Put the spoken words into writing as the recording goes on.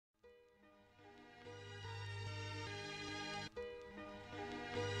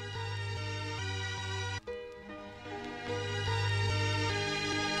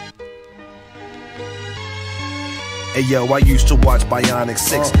Hey yo, I used to watch Bionic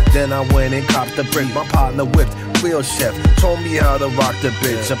 6, then I went and copped the brick. My partner whipped, real chef, told me how to rock the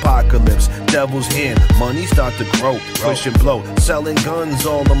bitch. Apocalypse, devil's hand, money start to grow, push and blow, selling guns,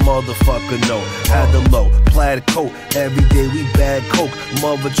 all the motherfucker know. Had the low, plaid coat, every day we bad coke.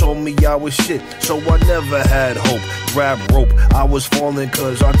 Mother told me I was shit, so I never had hope. Grab rope, I was falling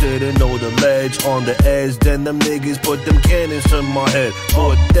cause I didn't know the ledge. On the edge, then them niggas put them cannons to my head.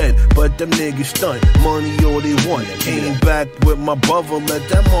 Boy dead, but them niggas stunt, money all they want. Came back with my brother, let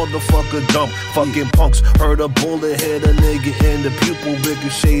that motherfucker dump. Fucking punks, heard a bullet hit a nigga in the pupil,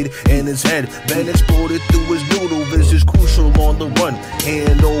 ricocheted in his head, then exploded through his noodle. This is crucial on the run,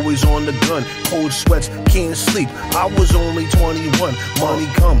 hand always on the gun. Cold sweats, can't sleep, I was only 21. Money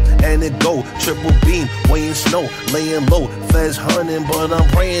come and it go, triple beam, weighing snow, laying low. Feds hunting, but I'm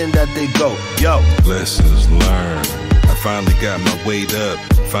praying that they go. Yo, lessons learned. I finally got my weight up,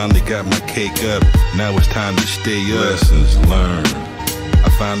 finally got my cake up. Now it's time to stay up. Lessons learned. I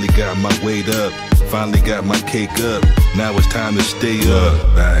finally got my weight up, finally got my cake up. Now it's time to stay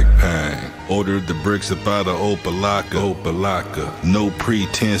up. Back pain. Ordered the bricks up out of Opalaka. No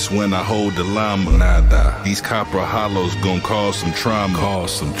pretense when I hold the llama. Nada. These copper hollows gon' cause some trauma.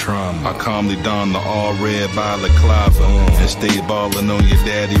 I calmly don the all red balaclava and stay ballin' on your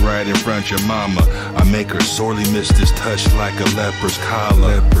daddy right in front your mama. I make her sorely miss this touch like a leper's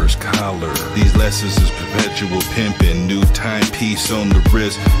collar. These lessons is perpetual pimping. New timepiece on the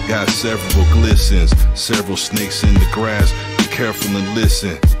wrist. Got several glistens, several snakes in the grass. Be careful and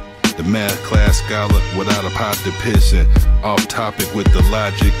listen. The math class scholar without a pot to pissin'. Off topic with the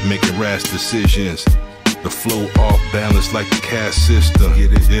logic, making rash decisions. The flow off balance like the caste system.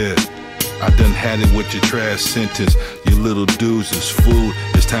 Get it? Yeah. I done had it with your trash sentence. You little dudes is food.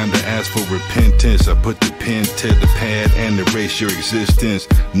 It's time to ask for repentance. I put the pen to the pad and erase your existence.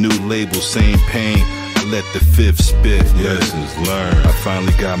 New label, same pain. I let the fifth spit. Lessons learned. I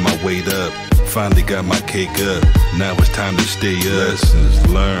finally got my weight up, finally got my cake up. Now it's time to stay up. Lessons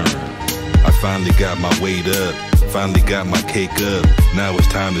learned. I finally got my weight up, finally got my cake up. Now it's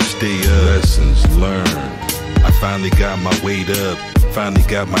time to stay up. Lessons learned. I finally got my weight up, finally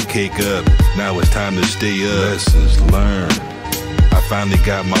got my cake up. Now it's time to stay up. Lessons learned. I finally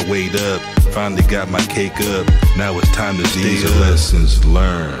got my weight up, finally got my cake up. Now it's time to stay up. These are lessons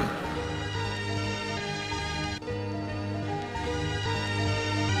learned.